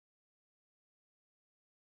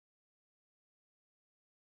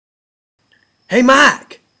Hey,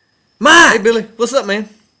 Mike! Mike! Hey, Billy. What's up, man?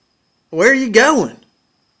 Where are you going?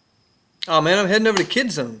 Oh, man, I'm heading over to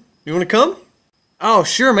Kids Zone. You want to come? Oh,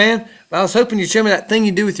 sure, man. I was hoping you'd show me that thing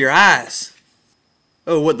you do with your eyes.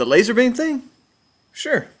 Oh, what, the laser beam thing?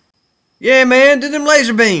 Sure. Yeah, man, do them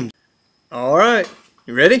laser beams. All right.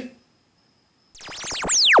 You ready?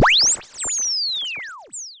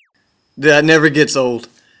 That never gets old.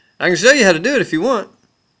 I can show you how to do it if you want.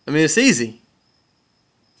 I mean, it's easy.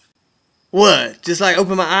 What? Just like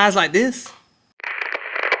open my eyes like this?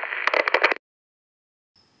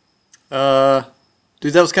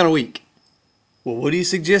 Dude, that was kind of weak. Well, what do you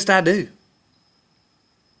suggest I do?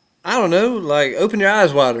 I don't know, like open your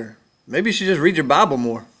eyes wider. Maybe you should just read your Bible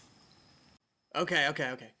more. Okay.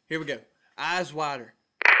 Here we go. Eyes wider.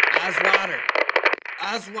 Eyes wider.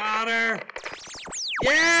 Eyes wider.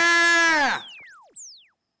 Yeah!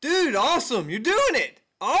 Dude, awesome. You're doing it.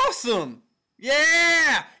 Awesome.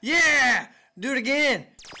 Yeah! Yeah! Do it again.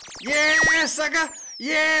 Yeah, sucker.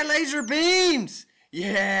 Yeah, laser beams.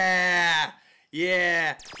 Yeah!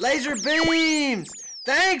 Yeah! Laser beams!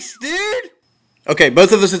 Thanks, dude! Okay,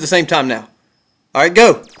 both of us at the same time now. Alright,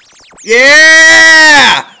 go!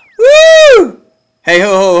 Yeah! Woo! Hey,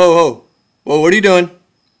 ho! Whoa, what are you doing?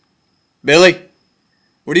 Billy?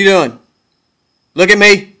 What are you doing? Look at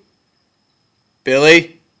me!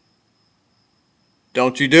 Billy?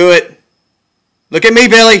 Don't you do it! Look at me,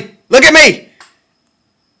 Billy! Look at me!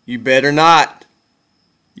 You better not.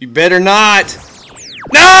 You better not.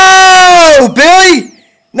 No! Billy!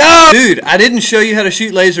 No! Dude, I didn't show you how to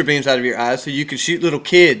shoot laser beams out of your eyes so you could shoot little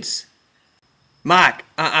kids. Mike,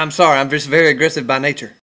 I'm sorry. I'm just very aggressive by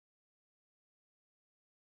nature.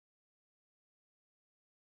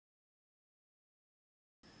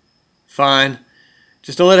 Fine.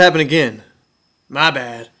 Just don't let it happen again. My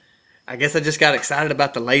bad. I guess I just got excited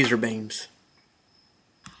about the laser beams.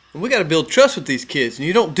 And we got to build trust with these kids, and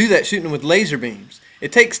you don't do that shooting them with laser beams.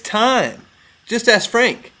 It takes time. Just ask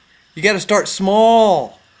Frank. You got to start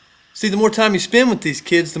small. See, the more time you spend with these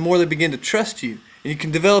kids, the more they begin to trust you, and you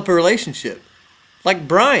can develop a relationship. Like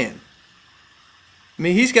Brian. I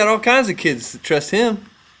mean, he's got all kinds of kids that trust him.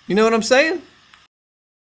 You know what I'm saying?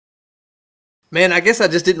 Man, I guess I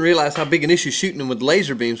just didn't realize how big an issue shooting them with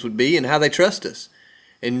laser beams would be and how they trust us.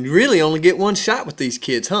 And you really only get one shot with these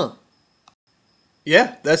kids, huh?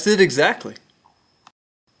 Yeah, that's it exactly.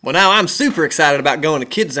 Well, now I'm super excited about going to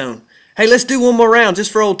Kids Zone. Hey, let's do one more round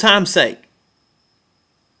just for old time's sake.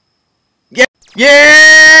 Yeah!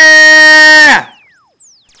 Yeah!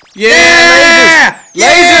 Yeah!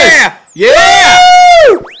 Lasers! Yeah!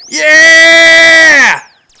 Woo! Yeah!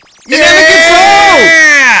 It never gets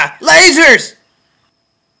old! Lasers!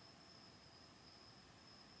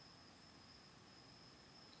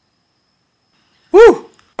 Woo!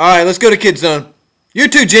 Alright, let's go to Kids Zone. You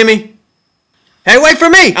too, Jimmy. Hey, wait for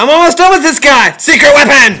me! I'm almost done with this guy! Secret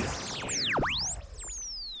weapon!